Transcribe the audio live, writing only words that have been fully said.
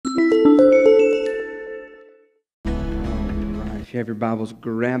If you have your Bibles,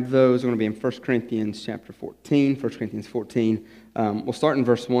 grab those. We're going to be in 1 Corinthians chapter 14, 1 Corinthians 14. We'll start in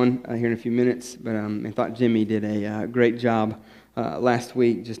verse 1 here in a few minutes, but I thought Jimmy did a great job last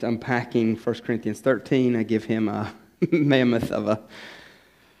week just unpacking 1 Corinthians 13. I give him a mammoth of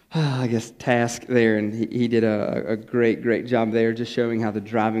a task there, and he did a great job there, just showing how the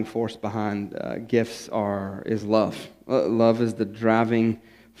driving force behind gifts is love. Love is the driving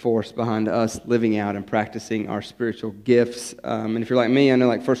force behind us living out and practicing our spiritual gifts. And if you're like me, I know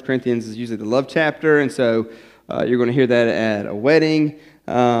like 1 Corinthians is usually the love chapter, and so you're going to hear that at a wedding.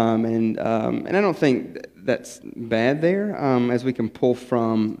 And I don't think that's bad there, as we can pull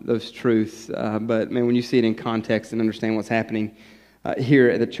from those truths. But man, when you see it in context and understand what's happening here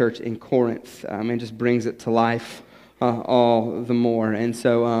at the church in Corinth, it just brings it to life all the more. And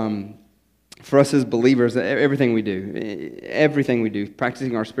so for us as believers, everything we do,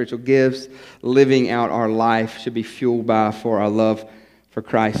 practicing our spiritual gifts, living out our life should be fueled by our love for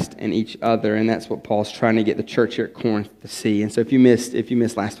Christ and each other, and that's what Paul's trying to get the church here at Corinth to see. And so if you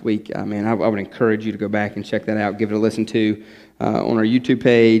missed last week, I would encourage you to go back and check that out, give it a listen to on our YouTube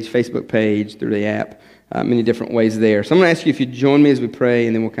page, Facebook page, through the app, many different ways there. So I'm going to ask you if you join me as we pray,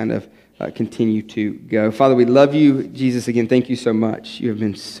 and then we'll kind of continue to go. Father, we love you. Jesus, again, thank you so much. You have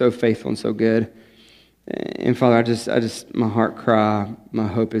been so faithful and so good. And Father, I just, my heart cry, my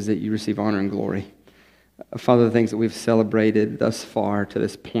hope is that you receive honor and glory. Father, the things that we've celebrated thus far to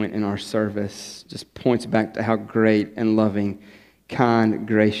this point in our service just points back to how great and loving, kind,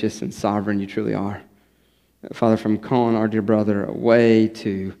 gracious, and sovereign you truly are. Father, from calling our dear brother away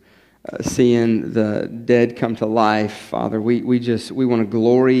to seeing the dead come to life, Father, we want to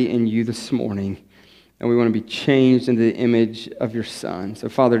glory in you this morning, and we want to be changed into the image of your Son. So,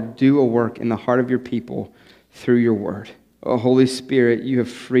 Father, do a work in the heart of your people through your word. Oh, Holy Spirit, you have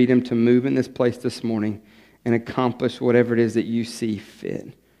freedom to move in this place this morning and accomplish whatever it is that you see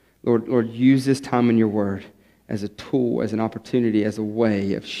fit. Lord, use this time in your word as a tool, as an opportunity, as a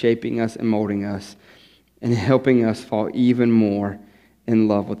way of shaping us and molding us and helping us fall even more in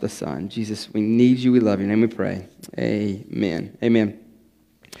love with the Son. Jesus, we need you. We love you. In your name we pray. Amen. Amen.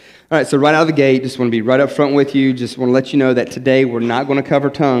 All right, so right out of the gate, just want to be right up front with you. Just want to let you know that today we're not going to cover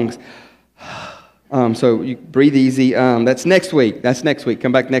tongues. So you breathe easy. That's next week.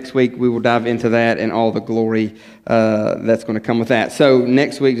 Come back next week. We will dive into that and all the glory that's going to come with that. So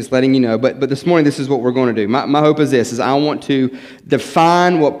next week, just letting you know. But this morning, this is what we're going to do. My hope is this, is I want to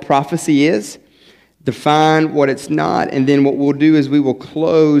define what prophecy is, define what it's not, and then what we'll do is we will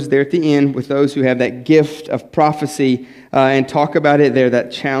close there at the end with those who have that gift of prophecy and talk about it there,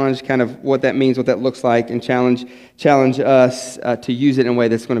 that challenge, kind of what that means, what that looks like, and challenge us to use it in a way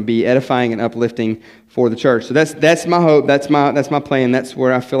that's going to be edifying and uplifting for the church. So that's my hope, that's my plan, that's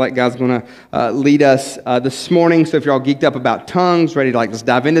where I feel like God's going to lead us this morning. So if you're all geeked up about tongues, ready to let's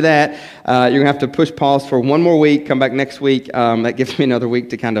dive into that, you're going to have to push pause for one more week, come back next week. That gives me another week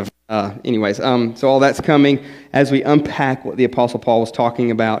to kind of so all that's coming as we unpack what the Apostle Paul was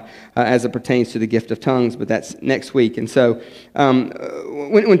talking about as it pertains to the gift of tongues, but that's next week. And so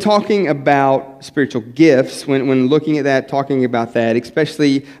when talking about spiritual gifts, when looking at that, talking about that,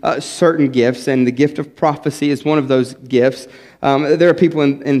 especially certain gifts, and the gift of prophecy is one of those gifts. There are people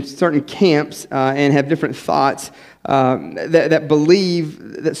in certain camps and have different thoughts that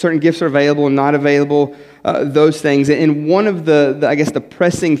believe that certain gifts are available and not available, those things. And one of the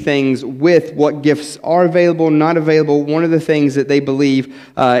pressing things with what gifts are available, not available, one of the things that they believe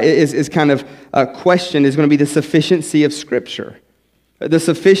is kind of questioned is going to be the sufficiency of Scripture. The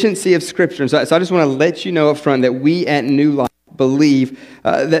sufficiency of Scripture. So I just want to let you know up front that we at New Life believe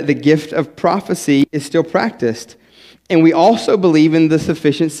that the gift of prophecy is still practiced. And we also believe in the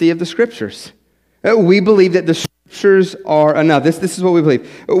sufficiency of the Scriptures. We believe that the Scriptures are enough. This is what we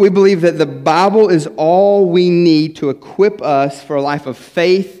believe. We believe that the Bible is all we need to equip us for a life of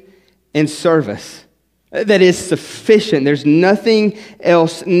faith and service. That is sufficient. There's nothing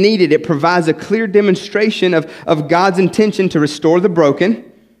else needed. It provides a clear demonstration of God's intention to restore the broken,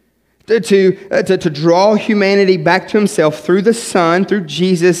 to draw humanity back to himself through the Son, through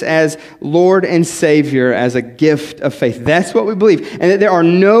Jesus as Lord and Savior, as a gift of faith. That's what we believe. And that there are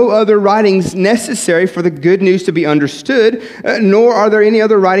no other writings necessary for the good news to be understood, nor are there any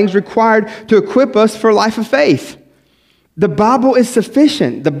other writings required to equip us for a life of faith. The Bible is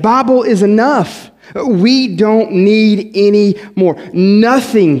sufficient. The Bible is enough. We don't need any more.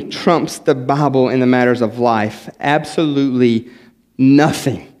 Nothing trumps the Bible in the matters of life. Absolutely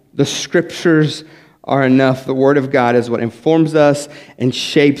nothing. The Scriptures are enough. The Word of God is what informs us and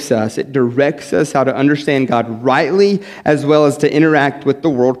shapes us. It directs us how to understand God rightly as well as to interact with the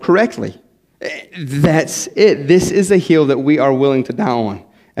world correctly. That's it. This is a hill that we are willing to die on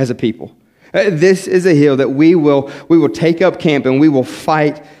as a people. This is a hill that we will take up camp and we will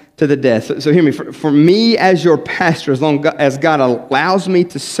fight to the death. So hear me. For me as your pastor, as long as God allows me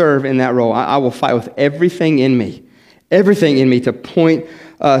to serve in that role, I will fight with everything in me to point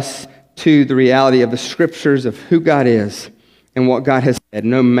us to the reality of the scriptures of who God is and what God has said,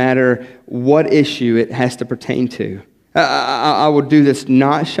 no matter what issue it has to pertain to. I will do this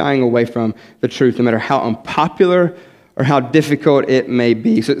not shying away from the truth, no matter how unpopular or how difficult it may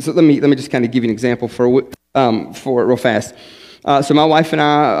be. So let me just kind of give you an example for it real fast. So my wife and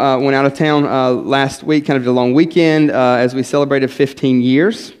I went out of town last week, kind of a long weekend, as we celebrated 15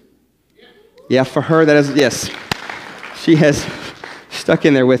 years. Yeah, for her, that is, yes. She has stuck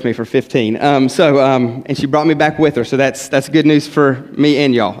in there with me for 15. And she brought me back with her, so that's good news for me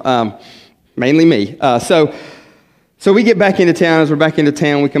and y'all, mainly me. So we get back into town. As we're back into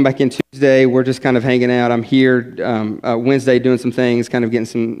town, we come back in Tuesday. We're just kind of hanging out. I'm here Wednesday doing some things, kind of getting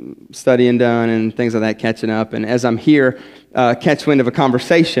some studying done and things like that, catching up. And as I'm here, catch wind of a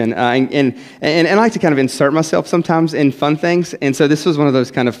conversation. And I like to kind of insert myself sometimes in fun things. And so this was one of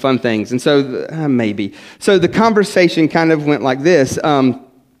those kind of fun things. And so maybe. So the conversation kind of went like this.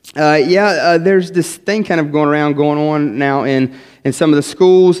 There's this thing kind of going on now in some of the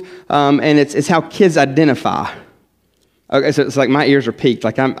schools. And it's how kids identify. Okay, so it's like my ears are peaked.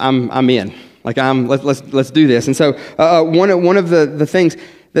 Like I'm in. Like let's do this. And so one of the things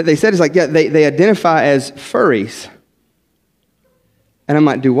that they said is like, yeah, they identify as furries. And I'm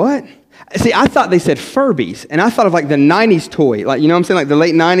like, do what? See, I thought they said Furbies, and I thought of like the 90s toy, like, you know what I'm saying, like the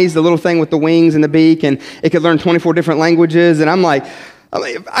late 90s, the little thing with the wings and the beak, and it could learn 24 different languages. And I'm like,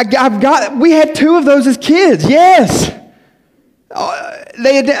 we had 2 of those as kids. Yes.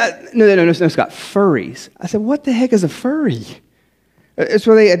 No, Scott, furries. I said, what the heck is a furry? It's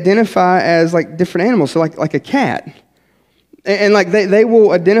where they identify as like different animals, so like a cat. And like they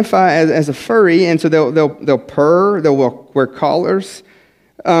will identify as a furry, and so they'll purr, they'll wear collars,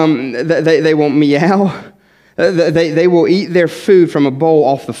 they won't meow, they will eat their food from a bowl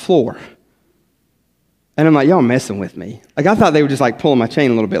off the floor. And I'm like, y'all messing with me. Like I thought they were just like pulling my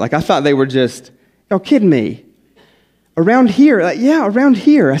chain a little bit. Like I thought they were just, y'all kidding me. Around here, like, yeah, around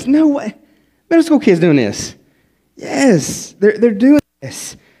here. I said, no way. Middle school kids doing this. Yes, they're doing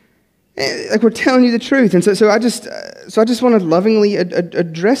this. Like we're telling you the truth. And so I just want to lovingly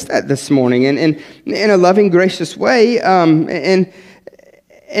address that this morning and in a loving, gracious way, and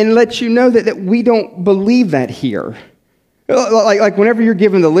let you know that we don't believe that here. Like whenever you're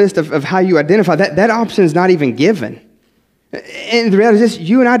given the list of how you identify, that option is not even given. And the reality is this,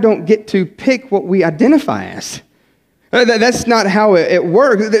 you and I don't get to pick what we identify as. That's not how it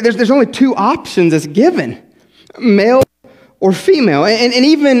works. There's only 2 options that's given, male or female. And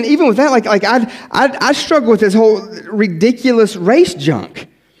even with that, like I struggle with this whole ridiculous race junk.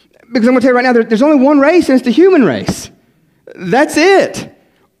 Because I'm going to tell you right now, there's only one race, and it's the human race. That's it.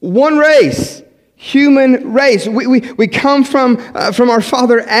 One race. Human race. We come from our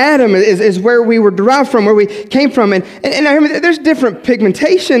father Adam is where we were derived from, where we came from. And I mean, there's different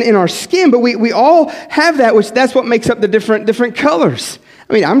pigmentation in our skin, but we all have that, which that's what makes up the different colors.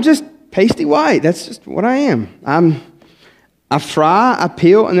 I mean, I'm just pasty white. That's just what I am. I fry, I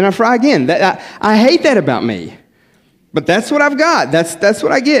peel, and then I fry again. I hate that about me. But that's what I've got. That's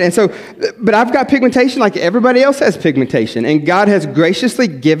what I get. And so, but I've got pigmentation like everybody else has pigmentation. And God has graciously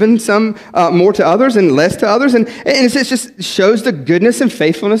given some more to others and less to others. And it just shows the goodness and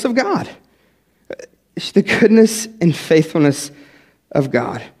faithfulness of God. It's the goodness and faithfulness of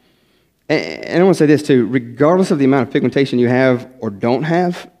God. And I want to say this too. Regardless of the amount of pigmentation you have or don't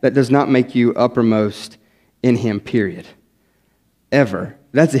have, that does not make you uppermost in Him, period. Ever.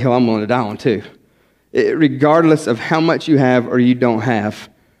 That's the hill I'm willing to die on too. Regardless of how much you have or you don't have,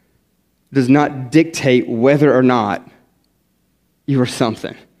 does not dictate whether or not you are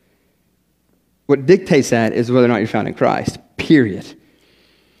something. What dictates that is whether or not you're found in Christ, period.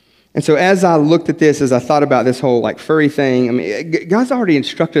 And so as I looked at this, as I thought about this whole like furry thing, I mean, God's already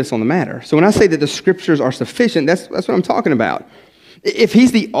instructed us on the matter. So when I say that the scriptures are sufficient, that's what I'm talking about. If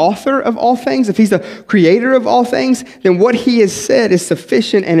He's the author of all things, if He's the creator of all things, then what He has said is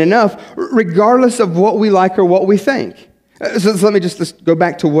sufficient and enough, regardless of what we like or what we think. So let me just go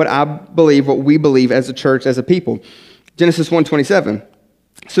back to what I believe, what we believe as a church, as a people. Genesis 1:27.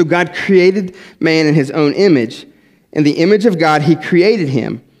 So God created man in His own image. In the image of God, He created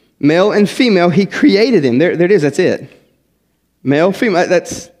him. Male and female, He created them. There it is, that's it. Male, female,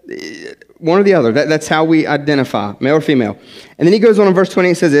 that's one or the other. That's how we identify, male or female. And then He goes on in verse 20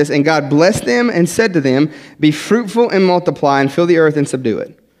 and says this, and God blessed them and said to them, be fruitful and multiply and fill the earth and subdue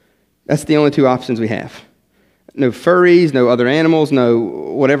it. That's the only two options we have. No furries, no other animals, no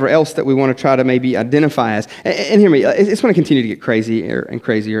whatever else that we want to try to maybe identify as. And hear me, it's going to continue to get crazier and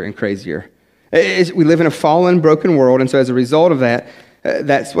crazier and crazier. We live in a fallen, broken world, and so as a result of that,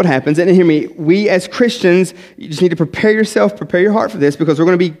 that's what happens. And hear me, we as Christians, you just need to prepare yourself, prepare your heart for this, because we're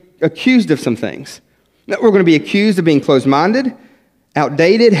going to be accused of some things. We're going to be accused of being closed-minded,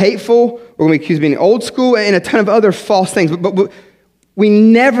 outdated, hateful. We're going to be accused of being old school, and a ton of other false things. But we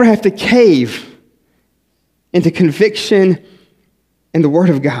never have to cave into conviction in the Word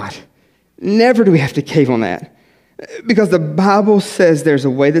of God. Never do we have to cave on that. Because the Bible says there's a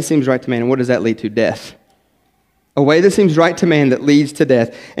way that seems right to man, and what does that lead to? Death. A way that seems right to man that leads to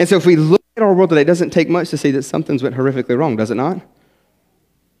death. And so if we look at our world today, it doesn't take much to see that something's went horrifically wrong, does it not?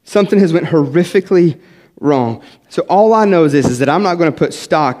 Something has went horrifically wrong. So all I know is that I'm not going to put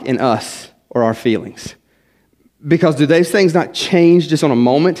stock in us or our feelings. Because do those things not change just on a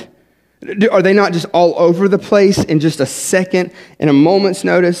moment? Are they not just all over the place in just a second, in a moment's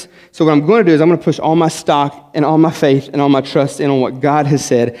notice? So what I'm going to do is I'm going to push all my stock and all my faith and all my trust in on what God has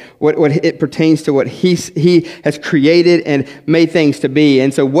said, what it pertains to what He has created and made things to be.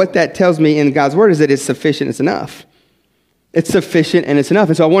 And so what that tells me in God's Word is that it's sufficient, it's enough. It's sufficient and it's enough.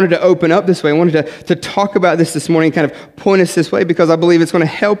 And so I wanted to open up this way. I wanted to talk about this morning, kind of point us this way, because I believe it's going to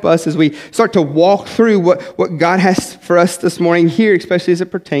help us as we start to walk through what God has for us this morning here, especially as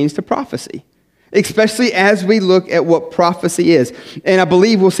it pertains to prophecy, especially as we look at what prophecy is. And I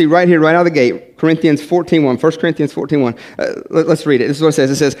believe we'll see right here, right out of the gate, Corinthians 14:1, 1 Corinthians 14:1. Let's read it. This is what it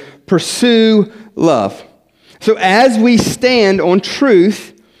says. It says, pursue love. So as we stand on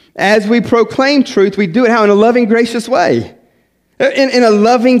truth, as we proclaim truth, we do it how? In a loving, gracious way. In a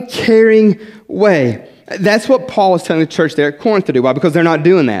loving, caring way. That's what Paul is telling the church there at Corinth to do. Why? Because they're not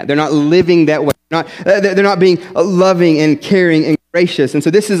doing that. They're not living that way. They're not being loving and caring and gracious. And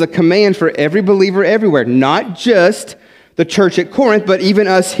so this is a command for every believer everywhere, not just the church at Corinth, but even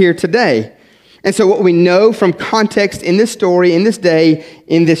us here today. And so what we know from context in this story, in this day,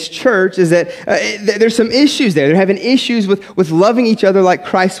 in this church, is that there's some issues there. They're having issues with loving each other like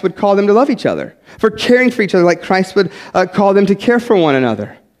Christ would call them to love each other, for caring for each other like Christ would call them to care for one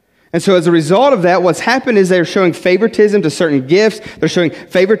another. And so as a result of that, what's happened is they're showing favoritism to certain gifts. They're showing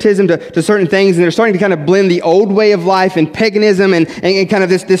favoritism to certain things, and they're starting to kind of blend the old way of life in paganism and kind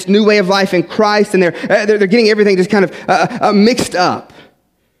of this new way of life in Christ, and they're getting everything just kind of mixed up.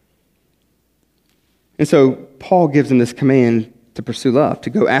 And so Paul gives them this command to pursue love, to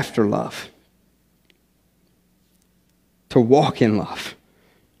go after love, to walk in love.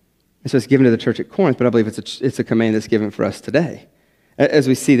 And so it's given to the church at Corinth, but I believe it's a command that's given for us today, as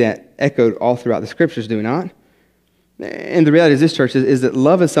we see that echoed all throughout the Scriptures, do we not? And the reality of this church is that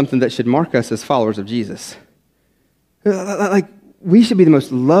love is something that should mark us as followers of Jesus. Like, we should be the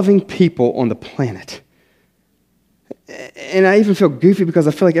most loving people on the planet. And I even feel goofy because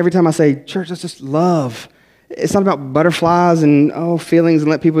I feel like every time I say, church, let's just love. It's not about butterflies and feelings and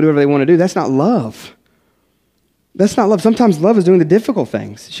let people do whatever they want to do. That's not love. That's not love. Sometimes love is doing the difficult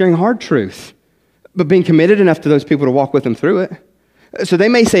things, sharing hard truth, but being committed enough to those people to walk with them through it. So they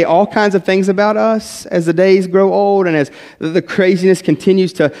may say all kinds of things about us as the days grow old and as the craziness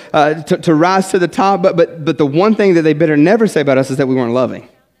continues to rise to the top, but the one thing that they better never say about us is that we weren't loving.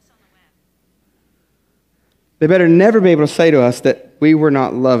 They better never be able to say to us that we were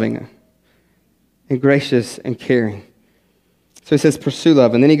not loving and gracious and caring. So he says, pursue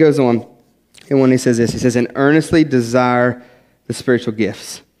love. And then he goes on, and when he says this, he says, and earnestly desire the spiritual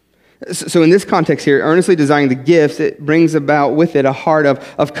gifts. So in this context here, earnestly desiring the gifts, it brings about with it a heart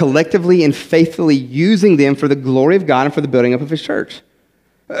of collectively and faithfully using them for the glory of God and for the building up of His church.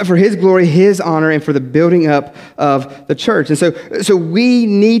 For His glory, His honor, and for the building up of the church. And so we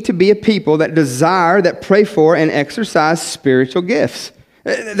need to be a people that desire, that pray for, and exercise spiritual gifts.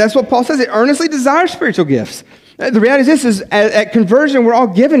 That's what Paul says. It earnestly desires spiritual gifts. The reality is this, is at conversion, we're all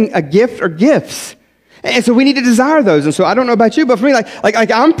given a gift or gifts. And so we need to desire those. And so I don't know about you, but for me, like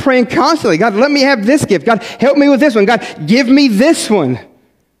I'm praying constantly. God, let me have this gift. God, help me with this one. God, give me this one.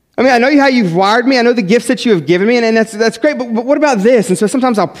 I mean, I know how you've wired me. I know the gifts that you have given me, and that's great. But what about this? And so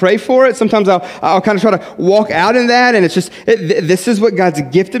sometimes I'll pray for it. Sometimes I'll kind of try to walk out in that, and it's just, this is what God's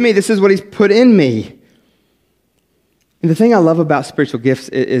gifted me. This is what He's put in me. And the thing I love about spiritual gifts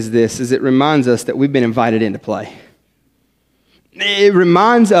is it reminds us that we've been invited into play. It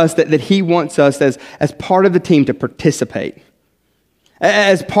reminds us that He wants us as part of the team to participate.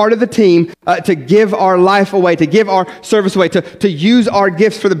 As part of the team, to give our life away, to give our service away, to use our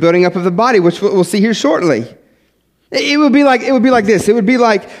gifts for the building up of the body, which we'll see here shortly. It would be like this. It would be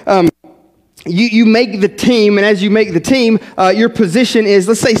like you make the team, and as you make the team, your position is,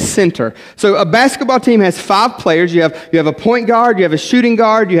 let's say, center. So a basketball team has 5 players. You have a point guard, you have a shooting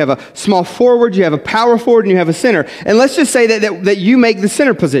guard, you have a small forward, you have a power forward, and you have a center. And let's just say that you make the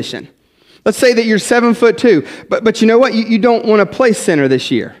center position. Let's say that you're 7'2", but you know what? You don't want to play center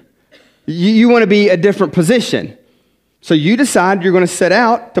this year. You want to be a different position. So you decide you're going to set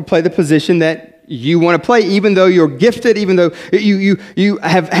out to play the position that you want to play, even though you're gifted, even though you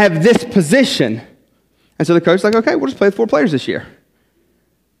have this position. And so the coach's like, okay, we'll just play with 4 players this year.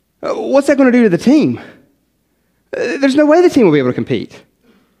 What's that going to do to the team? There's no way the team will be able to compete.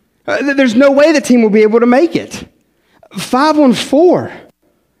 There's no way the team will be able to make it. 5-on-4.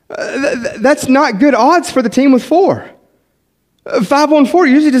 That's not good odds for the team with 4. 5-on-4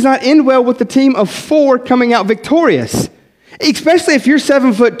 usually does not end well with the team of 4 coming out victorious. Especially if you're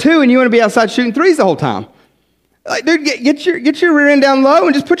 7'2" and you want to be outside shooting threes the whole time. Like, dude, get your rear end down low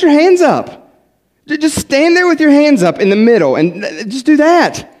and just put your hands up. Just stand there with your hands up in the middle and just do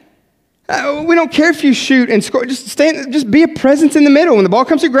that. We don't care if you shoot and score. Just be a presence in the middle. When the ball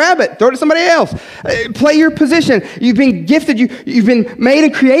comes, you grab it, throw it to somebody else. Play your position. You've been gifted. You've been made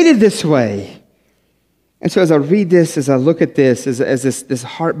and created this way. And so as I read this, as I look at this, as this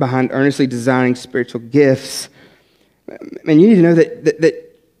heart behind earnestly desiring spiritual gifts, man, you need to know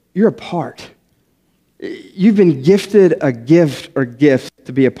that you're a part. You've been gifted a gift or gifts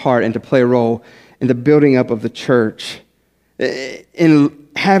to be a part and to play a role in the building up of the church, in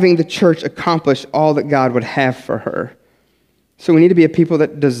having the church accomplish all that God would have for her. So we need to be a people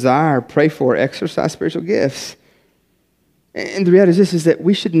that desire, pray for, exercise spiritual gifts. And the reality is that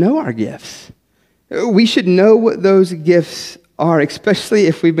we should know our gifts. We should know what those gifts are, especially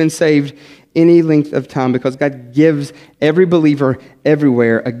if we've been saved any length of time, because God gives every believer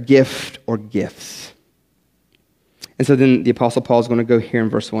everywhere a gift or gifts. And so then the Apostle Paul is going to go here in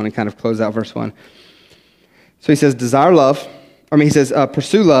verse 1 and kind of close out verse 1. So he says,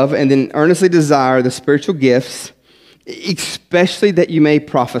 pursue love, and then earnestly desire the spiritual gifts, especially that you may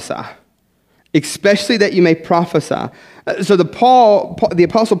prophesy. Especially that you may prophesy. So the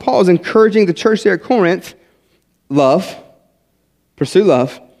Apostle Paul is encouraging the church there at Corinth, pursue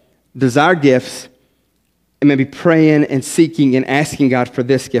love, desire gifts, and maybe praying and seeking and asking God for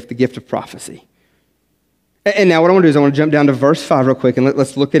this gift, the gift of prophecy. And now what I want to do is I want to jump down to verse 5 real quick, and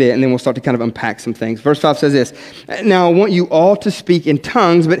let's look at it, and then we'll start to kind of unpack some things. Verse 5 says this, now I want you all to speak in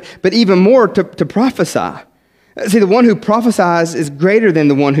tongues, but even more to prophesy. See, the one who prophesies is greater than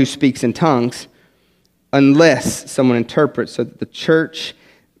the one who speaks in tongues, unless someone interprets, so that the church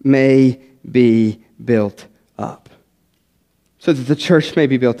may be built up. So that the church may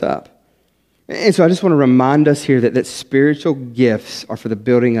be built up. And so I just want to remind us here that spiritual gifts are for the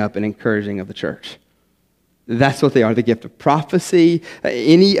building up and encouraging of the church. That's what they are. The gift of prophecy,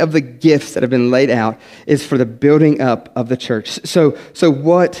 any of the gifts that have been laid out is for the building up of the church. So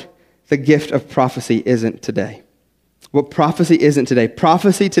what the gift of prophecy isn't today. What prophecy isn't today.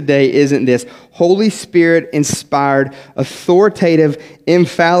 Prophecy today isn't this Holy Spirit inspired, authoritative,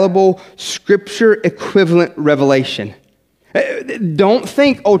 infallible, scripture equivalent revelation. Don't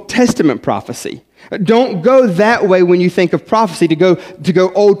think Old Testament prophecy. Don't go that way when you think of prophecy, to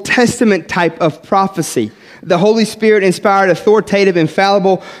go Old Testament type of prophecy. The Holy Spirit inspired, authoritative,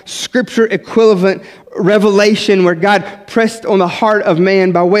 infallible, scripture equivalent revelation where God pressed on the heart of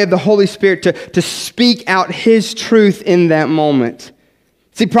man by way of the Holy Spirit to speak out his truth in that moment.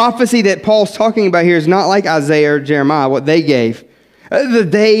 See, prophecy that Paul's talking about here is not like Isaiah or Jeremiah, what they gave. The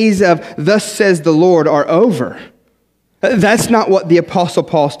days of thus says the Lord are over. That's not what the Apostle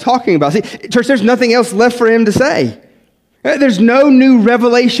Paul's talking about. See, church, there's nothing else left for him to say. There's no new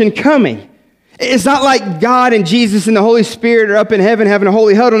revelation coming. It's not like God and Jesus and the Holy Spirit are up in heaven having a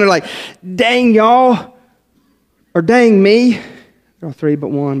holy huddle and they're like, dang y'all, or dang me. They're all 3 but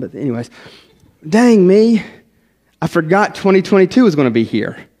 1, but anyways. Dang me, I forgot 2022 was going to be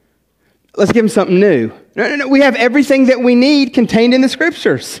here. Let's give him something new. No. We have everything that we need contained in the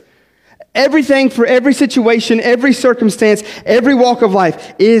Scriptures. Everything for every situation, every circumstance, every walk of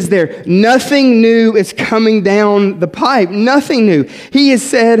life is there. Nothing new is coming down the pipe. Nothing new. He has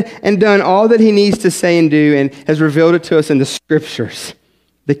said and done all that he needs to say and do and has revealed it to us in the Scriptures.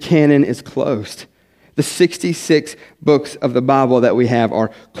 The canon is closed. The 66 books of the Bible that we have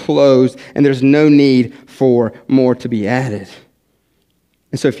are closed, and there's no need for more to be added.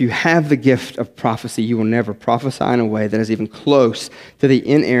 And so if you have the gift of prophecy, you will never prophesy in a way that is even close to the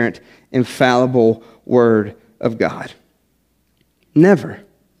inerrant, infallible Word of God. Never.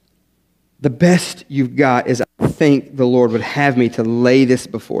 The best you've got is, I think the Lord would have me to lay this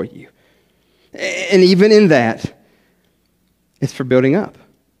before you. And even in that, it's for building up.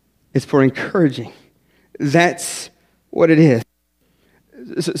 It's for encouraging. That's what it is.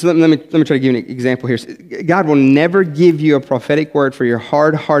 So let me try to give you an example here. God will never give you a prophetic word for your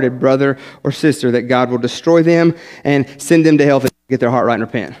hard-hearted brother or sister that God will destroy them and send them to hell to get their heart right and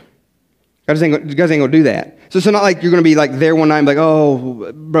repent. God ain't going to do that. So it's not like you're going to be like there one night and be like,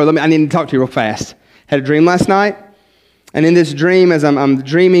 oh, bro, I need to talk to you real fast. Had a dream last night, and in this dream, as I'm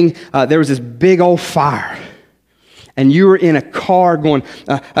dreaming, there was this big old fire. And you were in a car going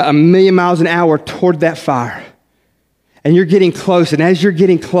a million miles an hour toward that fire. And you're getting close, and as you're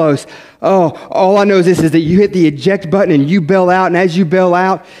getting close, all I know is this, is that you hit the eject button and you bail out, and as you bail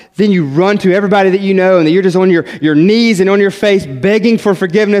out, then you run to everybody that you know, and that you're just on your knees and on your face begging for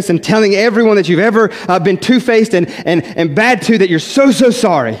forgiveness and telling everyone that you've ever been two-faced and bad to, that you're so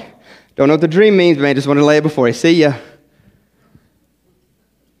sorry. Don't know what the dream means, but man, just want to lay it before you. See ya.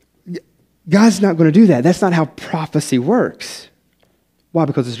 God's not going to do that. That's not how prophecy works. Why?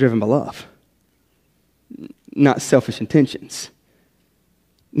 Because it's driven by love. Not selfish intentions.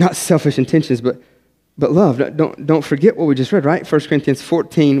 Not selfish intentions, but love. Don't forget what we just read, right? 1 Corinthians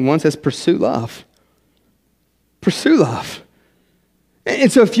 14:1 says, pursue love. Pursue love.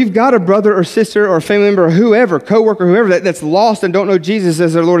 And so if you've got a brother or sister or a family member or whoever, coworker, whoever that's lost and don't know Jesus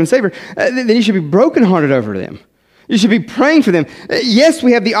as their Lord and Savior, then you should be brokenhearted over them. You should be praying for them. Yes,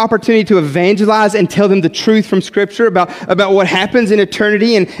 we have the opportunity to evangelize and tell them the truth from Scripture about what happens in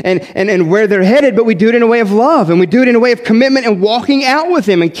eternity and where they're headed, but we do it in a way of love, and we do it in a way of commitment and walking out with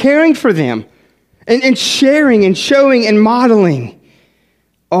them and caring for them and sharing and showing and modeling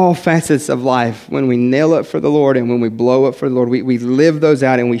all facets of life. When we nail it for the Lord and when we blow it for the Lord, we live those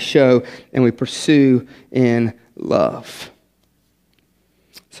out and we show and we pursue in love.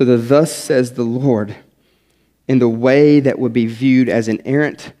 So the thus says the Lord, in the way that would be viewed as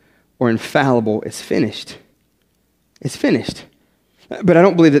inerrant or infallible, is finished. It's finished. But I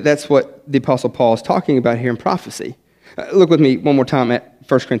don't believe that that's what the Apostle Paul is talking about here in prophecy. Look with me one more time at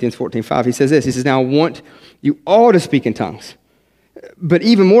 1 Corinthians 14:5. He says this. He says, now I want you all to speak in tongues, but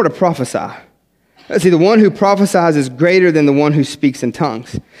even more to prophesy. See, the one who prophesies is greater than the one who speaks in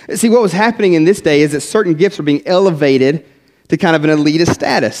tongues. See, what was happening in this day is that certain gifts were being elevated to kind of an elitist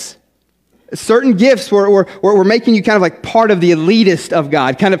status. Certain gifts were making you kind of like part of the elitist of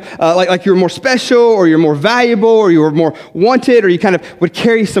God, kind of like you're more special or you're more valuable or you were more wanted or you kind of would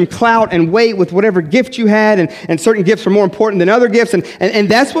carry some clout and weight with whatever gift you had, and certain gifts were more important than other gifts, and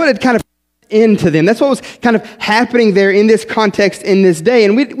that's what had kind of into them. That's what was kind of happening there in this context in this day,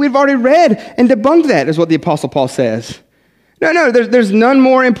 and we've already read and debunked that, is what the Apostle Paul says. No, there's none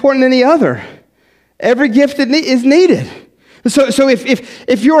more important than the other. Every gift that is needed. So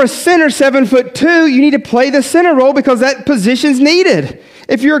if you're a center 7'2", you need to play the center role because that position's needed.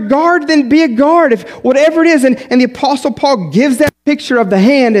 If you're a guard, then be a guard. If whatever it is, and the Apostle Paul gives that picture of the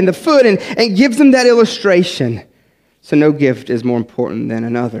hand and the foot and gives them that illustration. So no gift is more important than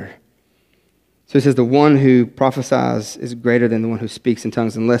another. So he says the one who prophesies is greater than the one who speaks in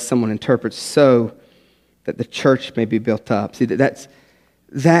tongues unless someone interprets, so that the church may be built up. See, that's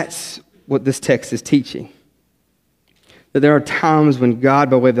what this text is teaching. That there are times when God,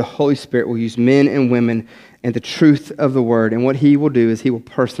 by way of the Holy Spirit, will use men and women and the truth of the word. And what he will do is he will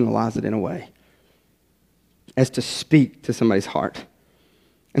personalize it in a way as to speak to somebody's heart.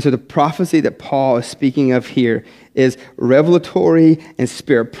 And so the prophecy that Paul is speaking of here is revelatory and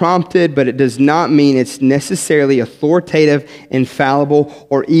spirit prompted, but it does not mean it's necessarily authoritative, infallible,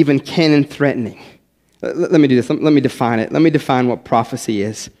 or even canon threatening. Let me do this. Let me define it. Let me define what prophecy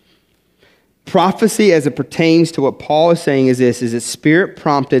is. Prophecy, as it pertains to what Paul is saying, is this: is it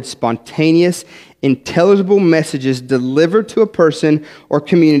spirit-prompted, spontaneous, intelligible messages delivered to a person or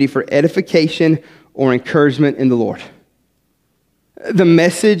community for edification or encouragement in the Lord. The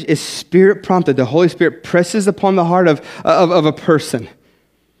message is spirit-prompted. The Holy Spirit presses upon the heart of a person.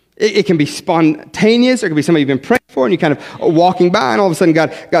 It can be spontaneous, or it can be somebody you've been praying for, and you're kind of walking by, and all of a sudden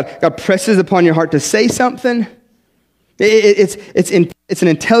God presses upon your heart to say something. It's an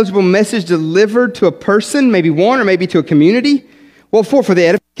intelligible message delivered to a person, maybe one, or maybe to a community. Well, for the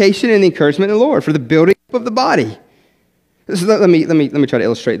edification and the encouragement of the Lord, for the building up of the body. So let me try to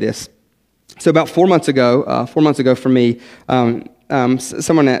illustrate this. So about 4 months ago for me, somewhere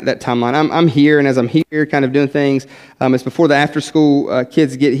in that timeline, I'm here, and as I'm here, kind of doing things, it's before the after school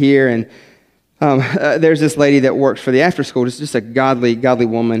kids get here, and there's this lady that works for the after school, just a godly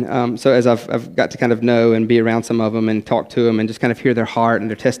woman. So as I've got to kind of know and be around some of them and talk to them and just kind of hear their heart and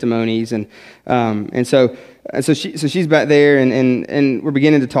their testimonies, and so she's back there, and we're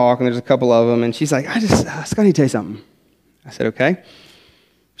beginning to talk, and there's a couple of them, and she's like, Scott, I need to tell you something. I said, okay.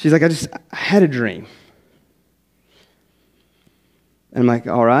 She's like, I had a dream. And I'm like,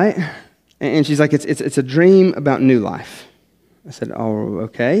 all right. And she's like, it's a dream about new life. I said, oh,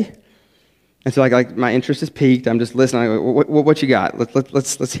 okay. And so like my interest is piqued. I'm just listening. I go, what you got?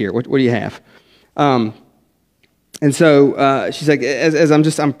 Let's hear. What do you have? And so she's like,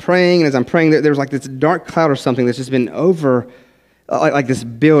 as I'm praying, and as I'm praying, there was like this dark cloud or something that's just been over like this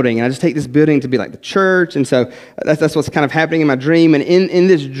building. And I just take this building to be like the church. And so that's what's kind of happening in my dream. And in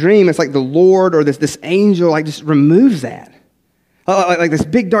this dream, it's like the Lord or this angel like just removes that. Like this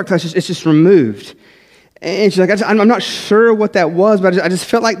big dark cloud, it's just removed. And she's like, I'm not sure what that was, but I just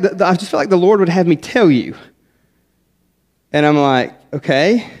felt like the Lord would have me tell you. And I'm like,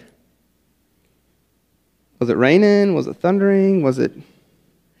 okay. Was it raining? Was it thundering? Was it?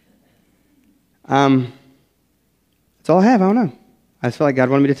 That's all I have. I don't know. I just felt like God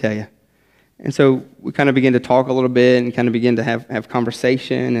wanted me to tell you. And so we kind of began to talk a little bit and kind of begin to have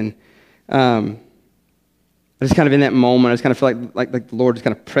conversation. And I just kind of in that moment, I just kind of felt like the Lord is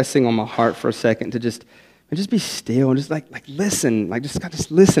kind of pressing on my heart for a second to just be still and just like listen, just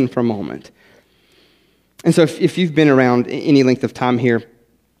listen for a moment. And so if you've been around any length of time here,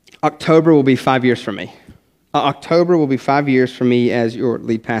 October will be 5 years for me. October will be 5 years for me as your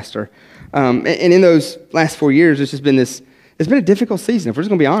lead pastor. And in those last 4 years, it's been a difficult season. If we're just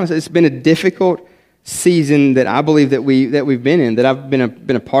going to be honest, it's been a difficult season that I believe that we've been in, that I've been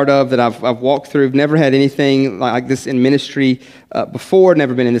a part of, that I've walked through. I've never had anything like this in ministry before.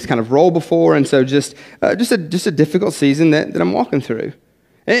 Never been in this kind of role before, and so just a difficult season that I'm walking through.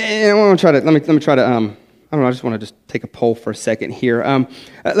 And I want to try to let me try to I don't know. I just want to just take a poll for a second here.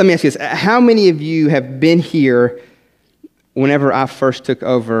 Let me ask you this: how many of you have been here whenever I first took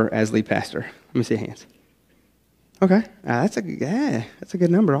over as lead pastor? Let me see hands. Okay, that's a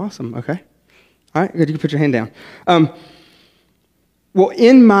good number. Awesome. Okay. All right, good. You can put your hand down. Well,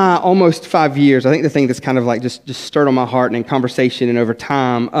 in my almost 5 years, I think the thing that's kind of like just stirred on my heart and in conversation and over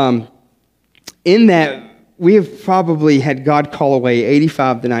time, in that we have probably had God call away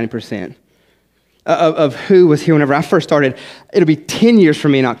 85 to 90% of who was here whenever I first started. It'll be 10 years for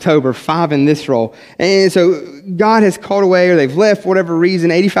me in October, 5 in this role. And so God has called away or they've left for whatever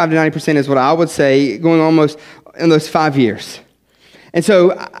reason. 85 to 90% is what I would say going almost in those 5 years. And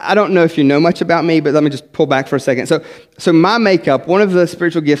so I don't know if you know much about me, but let me just pull back for a second. So my makeup, one of the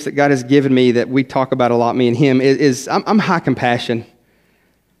spiritual gifts that God has given me that we talk about a lot, me and him, is I'm high compassion.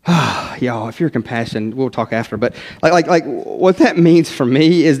 Y'all, if you're compassion, we'll talk after. But like what that means for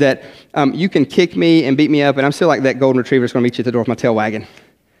me is that you can kick me and beat me up, and I'm still like that golden retriever that's going to meet you at the door with my tail wagging.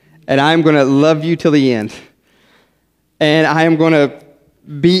 And I'm going to love you till the end. And I am going to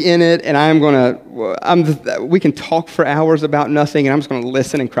be in it, and we can talk for hours about nothing, and I'm just going to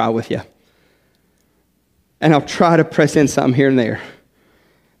listen and cry with you. And I'll try to press in something here and there.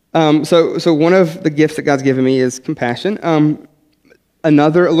 So one of the gifts that God's given me is compassion.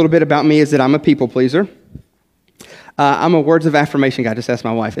 Another, a little bit about me, is that I'm a people pleaser. I'm a words of affirmation guy. Just ask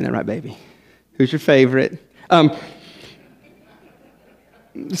my wife, isn't that right, baby? Who's your favorite?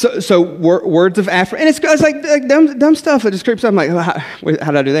 So words of affirmation, and it's like dumb stuff that just creeps up. I'm like, how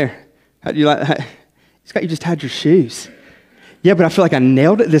did I do there? How do you like? You just tied your shoes. Yeah, but I feel like I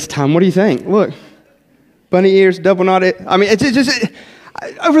nailed it this time. What do you think? Look, bunny ears, double knotted. I mean, it's just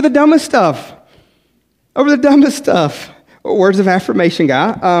over the dumbest stuff. Words of affirmation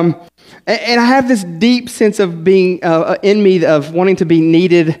guy. And I have this deep sense of being in me of wanting to be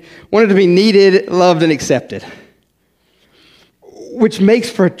needed, loved, and accepted, which makes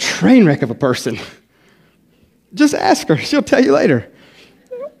for a train wreck of a person. Just ask her. She'll tell you later.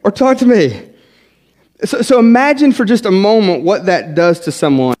 Or talk to me. So imagine for just a moment what that does to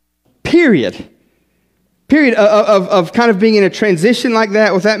someone, period, of kind of being in a transition like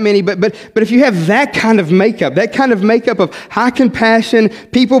that with that many. But if you have that kind of makeup of high compassion,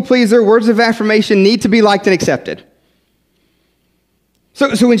 people pleaser, words of affirmation, need to be liked and accepted.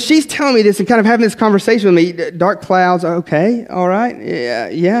 So when she's telling me this and kind of having this conversation with me, dark clouds, okay, all right,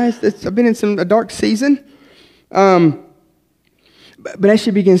 yeah, I've been in a dark season. But as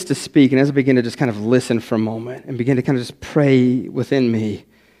she begins to speak, and as I begin to just kind of listen for a moment and begin to kind of just pray within me,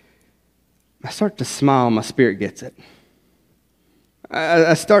 I start to smile, and my spirit gets it.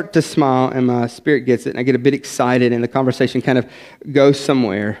 I start to smile, and my spirit gets it, and I get a bit excited, and the conversation kind of goes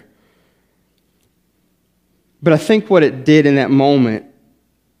somewhere. But I think what it did in that moment,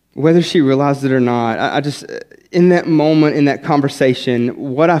 whether she realized it or not, I just, in that moment, in that conversation,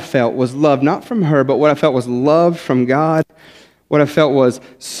 what I felt was love, not from her, but what I felt was love from God. What I felt was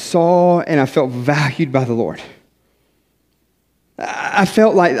saw, and I felt valued by the Lord. I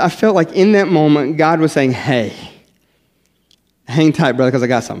felt like in that moment, God was saying, hey, hang tight, brother, because I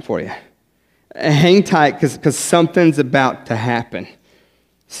got something for you. Hang tight, because something's about to happen.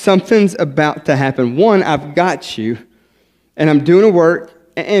 Something's about to happen. One, I've got you, and I'm doing a work,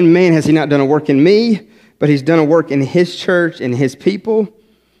 and man, has he not done a work in me, but he's done a work in his church and his people.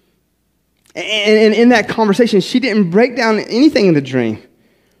 And in that conversation, she didn't break down anything in the dream.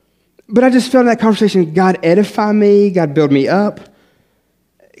 But I just felt in that conversation, God edify me, God build me up,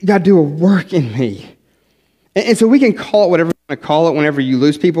 God do a work in me. And so we can call it whatever you want to call it whenever you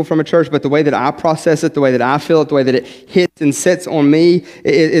lose people from a church, but the way that I process it, the way that I feel it, the way that it hits and sets on me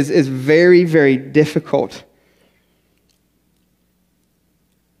is very, very difficult.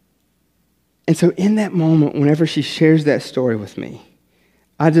 And so in that moment, whenever she shares that story with me,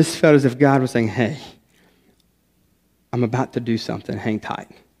 I just felt as if God was saying, hey, I'm about to do something. Hang tight.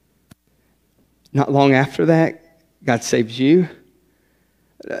 Not long after that, God saves you.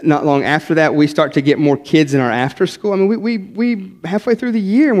 Not long after that, we start to get more kids in our after school. I mean, we halfway through the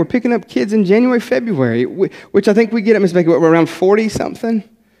year, and we're picking up kids in January, February, which I think we get at Miss Becky, we're around 40-something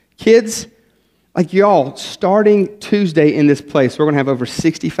kids. Like y'all, starting Tuesday in this place, we're going to have over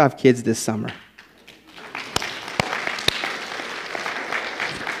 65 kids this summer.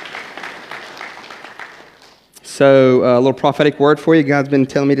 So a little prophetic word for you. God's been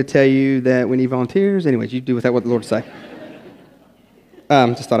telling me to tell you that we need volunteers. Anyways, you do with that what the Lord say.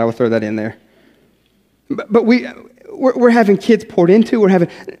 Just thought I would throw that in there. But we're having kids poured into. We're having,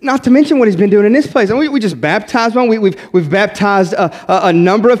 not to mention what he's been doing in this place. And we just baptized one. We've baptized a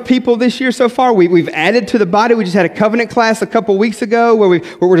number of people this year so far. We've added to the body. We just had a covenant class a couple weeks ago where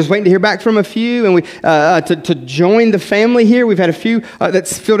we're just waiting to hear back from a few. And to join the family here, we've had a few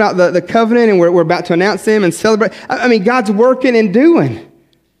that's filled out the covenant, and we're about to announce them and celebrate. I mean, God's working and doing.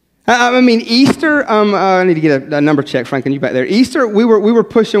 I mean, Easter, I need to get a number check, Franklin, you back there. Easter, we were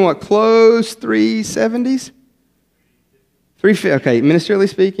pushing what, close 370s? 350, okay, ministerially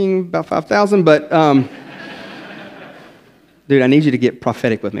speaking, about 5,000, but, dude, I need you to get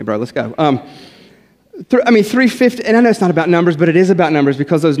prophetic with me, bro, let's go. 350, and I know it's not about numbers, but it is about numbers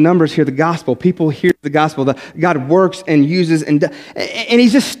because those numbers hear the gospel. People hear the gospel. God works and uses, and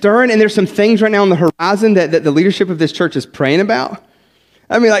he's just stirring, and there's some things right now on the horizon that the leadership of this church is praying about.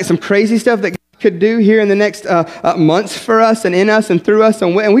 I mean, like some crazy stuff that God could do here in the next months for us and in us and through us.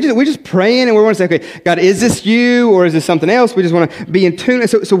 And we're just praying, and we want to say, okay, God, is this you or is this something else? We just want to be in tune.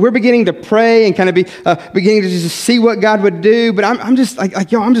 So we're beginning to pray and kind of be beginning to just see what God would do. But I'm just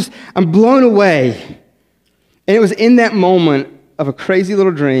like, yo, I'm blown away. And it was in that moment of a crazy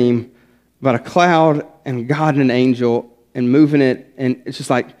little dream about a cloud and God and an angel and moving it. And it's just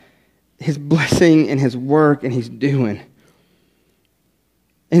like his blessing and his work and he's doing.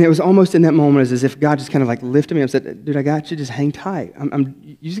 And it was almost in that moment as if God just kind of like lifted me up and said, dude, I got you. Just hang tight.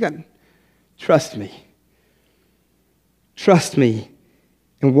 You just got to trust me. Trust me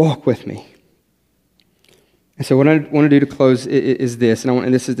and walk with me. And so what I want to do to close is this,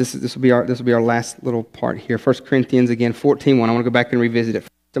 and this will be our last little part here. 1 Corinthians again, 14:1. I want to go back and revisit it for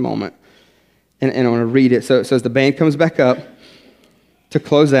just a moment, and I want to read it. So as the band comes back up, to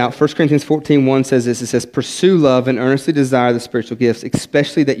close out, 1 Corinthians 14:1 says this. It says, pursue love and earnestly desire the spiritual gifts,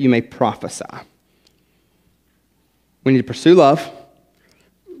 especially that you may prophesy. We need to pursue love.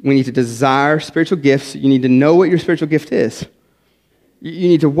 We need to desire spiritual gifts. You need to know what your spiritual gift is. You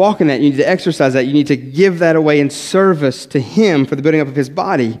need to walk in that. You need to exercise that. You need to give that away in service to him for the building up of his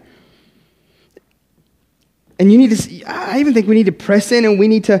body. And you need to, I even think we need to press in and we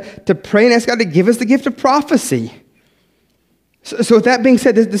need to pray and ask God to give us the gift of prophecy. So with that being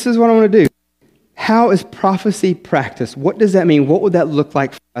said, this is what I want to do. How is prophecy practiced? What does that mean? What would that look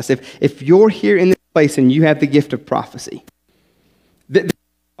like for us? If you're here in this place and you have the gift of prophecy,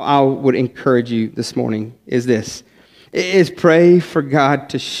 I would encourage you this morning is pray for God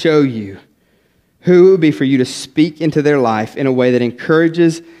to show you who it would be for you to speak into their life in a way that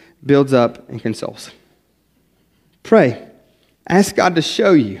encourages, builds up, and consoles. Pray. Ask God to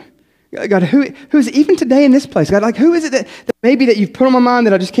show you. God, who is even today in this place? God, like who is it that maybe that you've put on my mind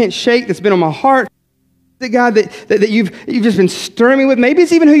that I just can't shake, that's been on my heart? Is it God that you've just been stirring me with? Maybe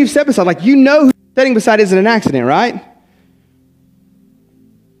it's even who you've set beside. Like you know who you're sitting beside isn't an accident, right?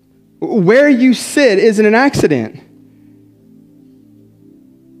 Where you sit isn't an accident.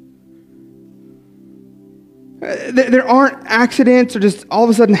 There aren't accidents or just all of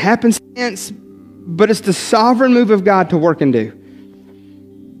a sudden happenstance, but it's the sovereign move of God to work and do.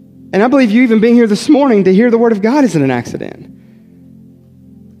 And I believe you even being here this morning to hear the word of God isn't an accident.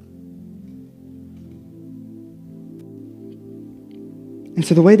 And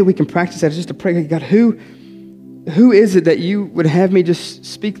so the way that we can practice that is just to pray, God, who is it that you would have me just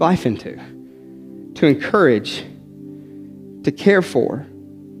speak life into, to encourage, to care for,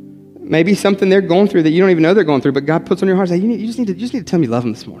 Maybe something they're going through that you don't even know they're going through, but God puts on your heart, say, you just need to tell them you love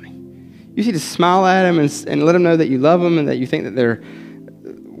them this morning. You just need to smile at them and let them know that you love them and that you think that they're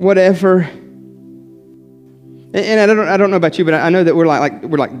whatever. And I don't know about you, but I know that we're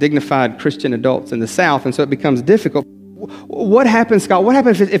like dignified Christian adults in the South, and so it becomes difficult. What happens, Scott? What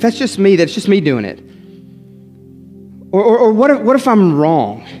happens if that's just me? That's just me doing it? Or what if I'm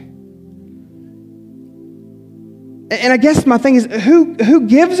wrong? And I guess my thing is, who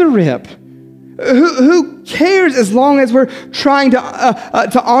gives a rip? Who cares as long as we're trying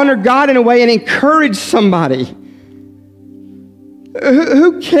to honor God in a way and encourage somebody?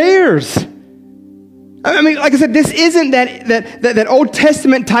 Who cares? I mean, like I said, this isn't that Old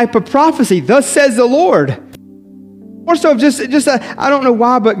Testament type of prophecy. Thus says the Lord. More so, I don't know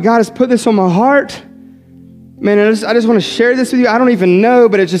why, but God has put this on my heart. Man, I just want to share this with you. I don't even know,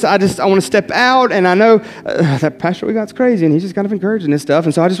 but I want to step out, and I know that pastor we got's crazy, and he's just kind of encouraging this stuff,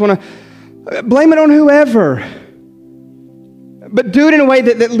 and so I just want to blame it on whoever, but do it in a way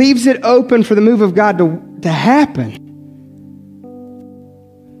that leaves it open for the move of God to happen.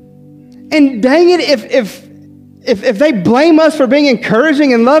 And dang it, if they blame us for being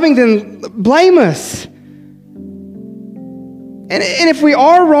encouraging and loving, then blame us. And if we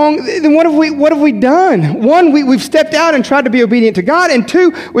are wrong, then what have we done? One, we've stepped out and tried to be obedient to God. And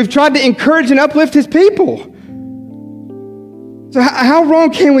two, we've tried to encourage and uplift His people. So how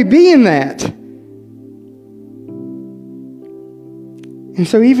wrong can we be in that? And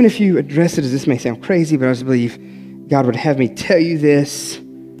so even if you address it as this may sound crazy, but I just believe God would have me tell you this,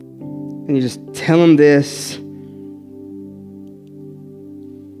 and you just tell them this,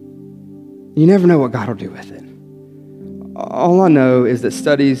 you never know what God will do with it. All I know is that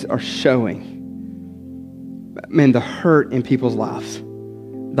studies are showing, man, the hurt in people's lives,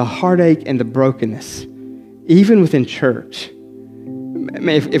 the heartache and the brokenness, even within church.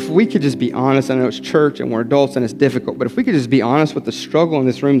 Man, if we could just be honest, I know it's church and we're adults and it's difficult, but if we could just be honest with the struggle in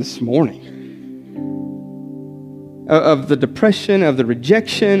this room this morning, of the depression, of the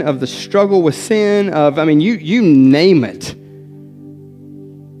rejection, of the struggle with sin, you name it.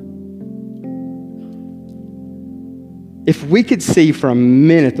 If we could see for a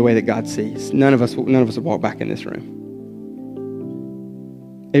minute the way that God sees, none of us would walk back in this room.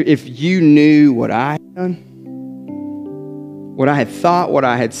 If you knew what I had done, what I had thought, what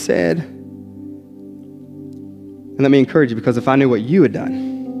I had said, and let me encourage you, because if I knew what you had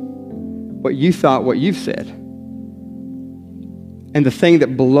done, what you thought, what you've said, and the thing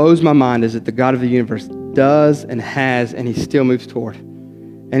that blows my mind is that the God of the universe does and has, and He still moves toward.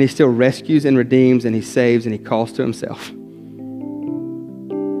 And He still rescues and redeems, and He saves, and He calls to Himself.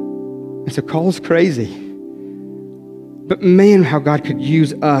 And so call us crazy. But man, how God could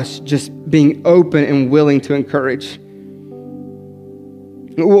use us just being open and willing to encourage.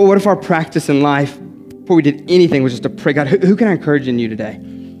 What if our practice in life, before we did anything, was just to pray, God, who can I encourage in you today?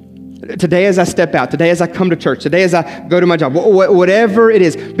 Today as I step out, today as I come to church, today as I go to my job, whatever it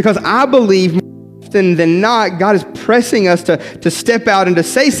is. Because I believe than not, God is pressing us to step out and to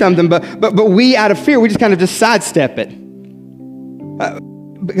say something, but we, out of fear, we just sidestep it. But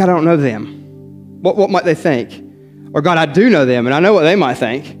God, I don't know them. What might they think? Or God, I do know them, and I know what they might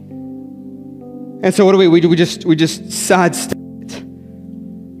think. And so what do we just sidestep it.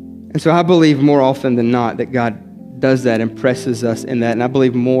 And so I believe more often than not that God does that and presses us in that. And I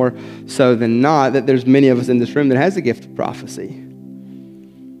believe more so than not that there's many of us in this room that has the gift of prophecy.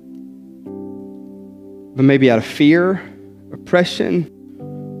 But maybe out of fear, oppression,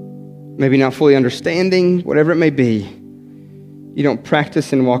 maybe not fully understanding, whatever it may be, you don't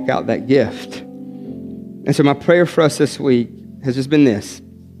practice and walk out that gift. And so my prayer for us this week has just been this.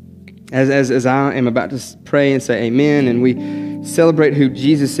 As I am about to pray and say amen, and we celebrate who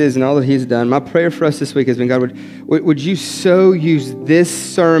Jesus is and all that He's done, my prayer for us this week has been, God, would you so use this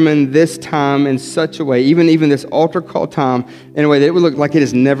sermon, this time in such a way, even this altar call time, in a way that it would look like it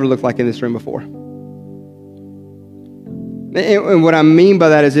has never looked like in this room before. And what I mean by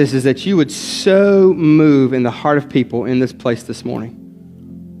that is this, is that you would so move in the heart of people in this place this morning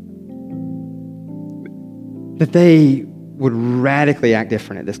that they would radically act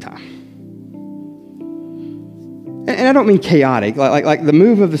different at this time. And I don't mean chaotic. Like the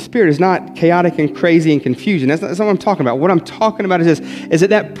move of the Spirit is not chaotic and crazy and confusion. That's not what I'm talking about. What I'm talking about is this, is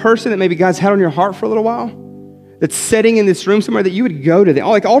that person that maybe God's had on your heart for a little while, that's sitting in this room somewhere, that you would go to them.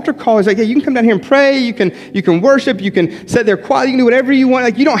 Like altar call is like, hey, you can come down here and pray, you can worship, you can sit there quiet, you can do whatever you want.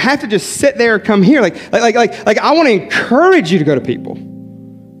 Like you don't have to just sit there or come here. Like I want to encourage you to go to people.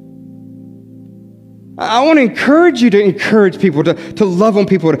 I want to encourage you to encourage people, to love on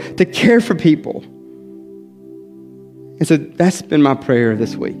people, to care for people. And so that's been my prayer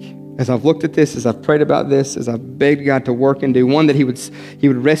this week. As I've looked at this, as I've prayed about this, as I've begged God to work and do, one, that He would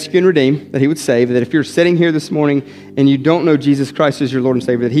rescue and redeem, that He would save, that if you're sitting here this morning and you don't know Jesus Christ as your Lord and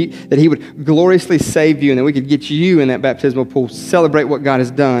Savior, that He would gloriously save you and that we could get you in that baptismal pool, celebrate what God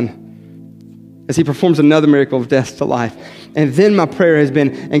has done as He performs another miracle of death to life. And then my prayer has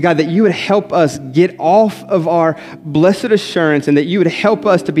been, and God, that you would help us get off of our blessed assurance and that you would help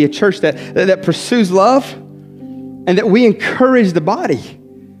us to be a church that pursues love and that we encourage the body,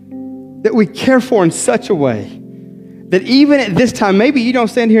 that we care for in such a way that even at this time, maybe you don't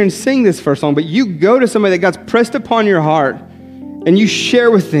stand here and sing this first song, but you go to somebody that God's pressed upon your heart and you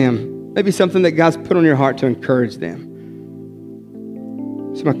share with them maybe something that God's put on your heart to encourage them.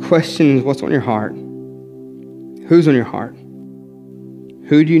 So my question is, what's on your heart? Who's on your heart?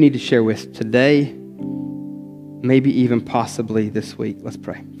 Who do you need to share with today? Maybe even possibly this week. Let's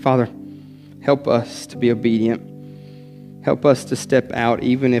pray. Father, help us to be obedient. Help us to step out,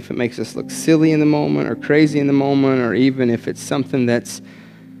 even if it makes us look silly in the moment or crazy in the moment, or even if it's something that's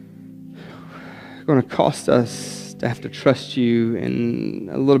going to cost us to have to trust you in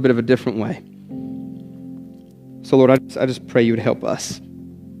a little bit of a different way. So, Lord, I just pray you would help us.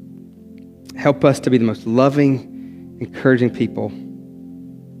 Help us to be the most loving, encouraging people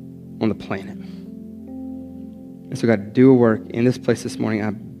on the planet. And so, God, do a work in this place this morning.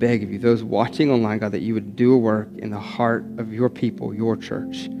 I beg of you, those watching online, God, that you would do a work in the heart of your people, your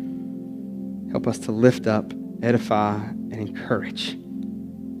church. Help us to lift up, edify, and encourage.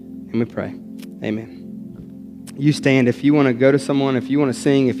 And we pray. Amen. You stand if you want to go to someone, if you want to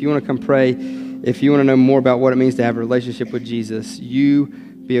sing, if you want to come pray, if you want to know more about what it means to have a relationship with Jesus, you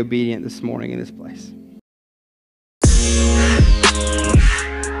be obedient this morning in this place.